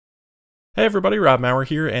Hey everybody, Rob Maurer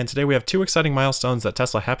here, and today we have two exciting milestones that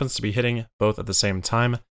Tesla happens to be hitting both at the same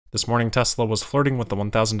time. This morning, Tesla was flirting with the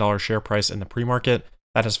 $1,000 share price in the pre-market.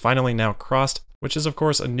 That has finally now crossed, which is of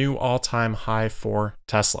course a new all-time high for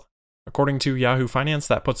Tesla. According to Yahoo Finance,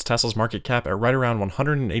 that puts Tesla's market cap at right around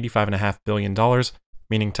 $185.5 billion,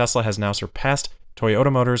 meaning Tesla has now surpassed Toyota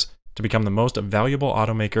Motors to become the most valuable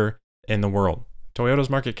automaker in the world. Toyota's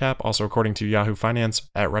market cap, also according to Yahoo Finance,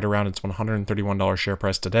 at right around its $131 share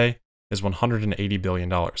price today, is $180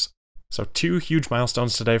 billion. So two huge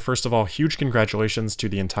milestones today. First of all, huge congratulations to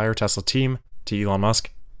the entire Tesla team, to Elon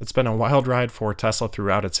Musk. It's been a wild ride for Tesla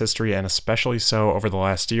throughout its history, and especially so over the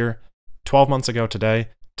last year. 12 months ago today,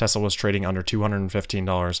 Tesla was trading under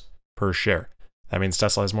 $215 per share. That means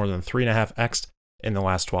Tesla has more than 3.5x in the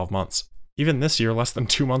last 12 months. Even this year, less than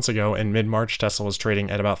 2 months ago, in mid-March, Tesla was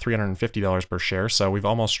trading at about $350 per share, so we've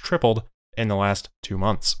almost tripled in the last 2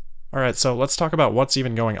 months. Alright, so let's talk about what's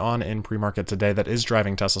even going on in pre-market today that is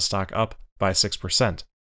driving Tesla stock up by 6%.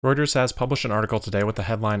 Reuters has published an article today with the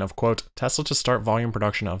headline of, quote, Tesla to start volume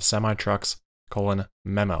production of semi-trucks,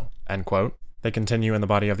 memo, end quote. They continue in the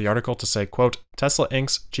body of the article to say, quote, Tesla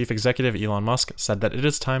Inc.'s chief executive Elon Musk said that it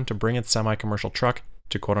is time to bring its semi-commercial truck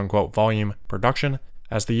to quote-unquote volume production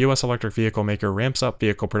as the US electric vehicle maker ramps up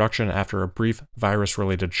vehicle production after a brief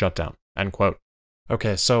virus-related shutdown, end quote.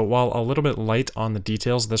 Okay, so while a little bit light on the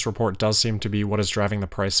details, this report does seem to be what is driving the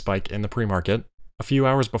price spike in the pre-market. A few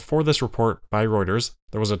hours before this report by Reuters,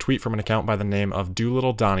 there was a tweet from an account by the name of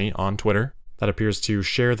Doolittle Donnie on Twitter that appears to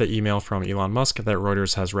share the email from Elon Musk that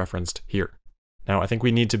Reuters has referenced here. Now, I think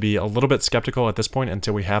we need to be a little bit skeptical at this point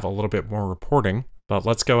until we have a little bit more reporting, but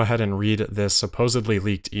let's go ahead and read this supposedly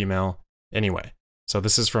leaked email anyway. So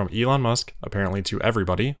this is from Elon Musk, apparently to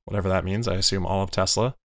everybody, whatever that means, I assume all of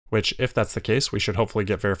Tesla. Which, if that's the case, we should hopefully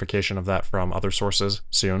get verification of that from other sources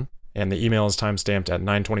soon. And the email is timestamped at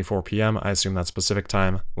 9:24 p.m., I assume that's Pacific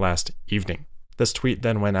time, last evening. This tweet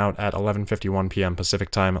then went out at 11:51 p.m.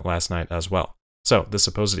 Pacific time last night as well. So, the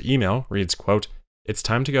supposed email reads, quote, It's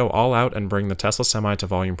time to go all out and bring the Tesla Semi to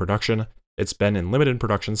volume production. It's been in limited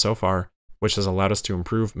production so far, which has allowed us to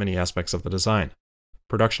improve many aspects of the design.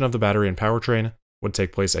 Production of the battery and powertrain would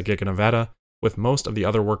take place at Giga Nevada, with most of the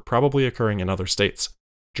other work probably occurring in other states.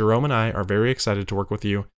 Jerome and I are very excited to work with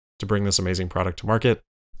you to bring this amazing product to market.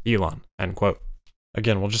 Elon, end quote.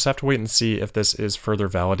 Again, we'll just have to wait and see if this is further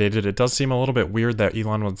validated. It does seem a little bit weird that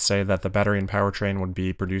Elon would say that the battery and powertrain would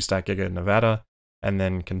be produced at Giga Nevada, and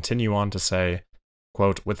then continue on to say,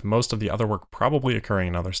 quote, with most of the other work probably occurring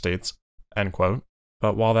in other states, end quote.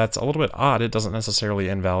 But while that's a little bit odd, it doesn't necessarily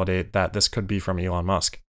invalidate that this could be from Elon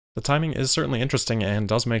Musk. The timing is certainly interesting and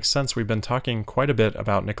does make sense. We've been talking quite a bit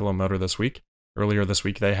about Nikola Motor this week. Earlier this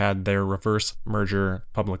week, they had their reverse merger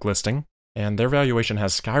public listing, and their valuation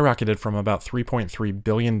has skyrocketed from about $3.3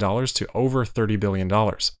 billion to over $30 billion.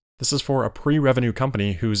 This is for a pre-revenue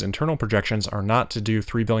company whose internal projections are not to do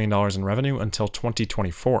 $3 billion in revenue until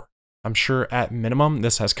 2024. I'm sure at minimum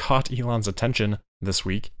this has caught Elon's attention this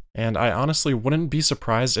week, and I honestly wouldn't be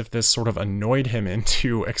surprised if this sort of annoyed him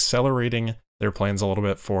into accelerating their plans a little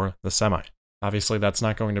bit for the Semi. Obviously, that's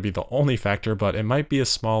not going to be the only factor, but it might be a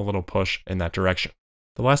small little push in that direction.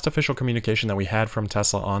 The last official communication that we had from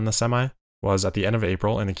Tesla on the Semi was at the end of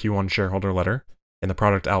April in the Q1 shareholder letter. In the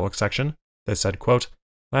product outlook section, they said, quote,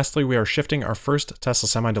 Lastly, we are shifting our first Tesla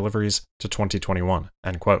Semi deliveries to 2021,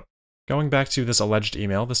 end quote. Going back to this alleged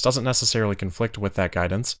email, this doesn't necessarily conflict with that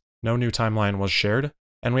guidance. No new timeline was shared,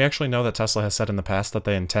 and we actually know that Tesla has said in the past that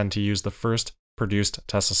they intend to use the first produced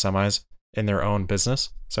Tesla Semis in their own business.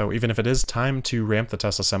 So even if it is time to ramp the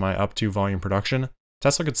Tesla Semi up to volume production,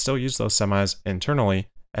 Tesla could still use those semis internally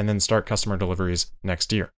and then start customer deliveries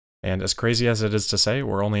next year. And as crazy as it is to say,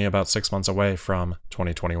 we're only about 6 months away from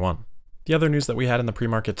 2021. The other news that we had in the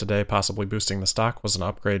pre-market today, possibly boosting the stock, was an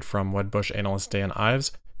upgrade from Wedbush analyst Dan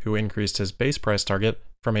Ives, who increased his base price target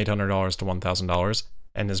from $800 to $1,000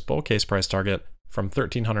 and his bull case price target from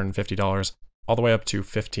 $1,350 all the way up to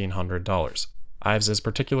 $1,500. Ives is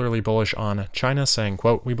particularly bullish on China, saying,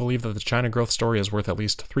 quote, We believe that the China growth story is worth at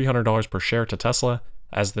least $300 per share to Tesla,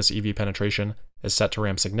 as this EV penetration is set to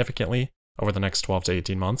ramp significantly over the next 12 to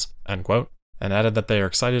 18 months, end quote, and added that they are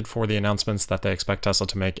excited for the announcements that they expect Tesla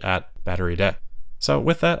to make at Battery Day. So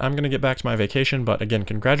with that, I'm going to get back to my vacation, but again,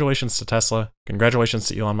 congratulations to Tesla, congratulations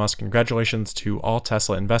to Elon Musk, congratulations to all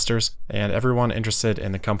Tesla investors, and everyone interested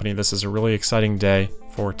in the company. This is a really exciting day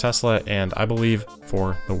for Tesla, and I believe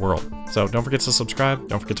for the world. So don't forget to subscribe,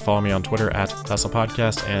 don't forget to follow me on Twitter at Tesla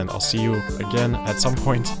Podcast, and I'll see you again at some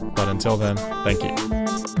point, but until then, thank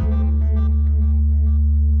you.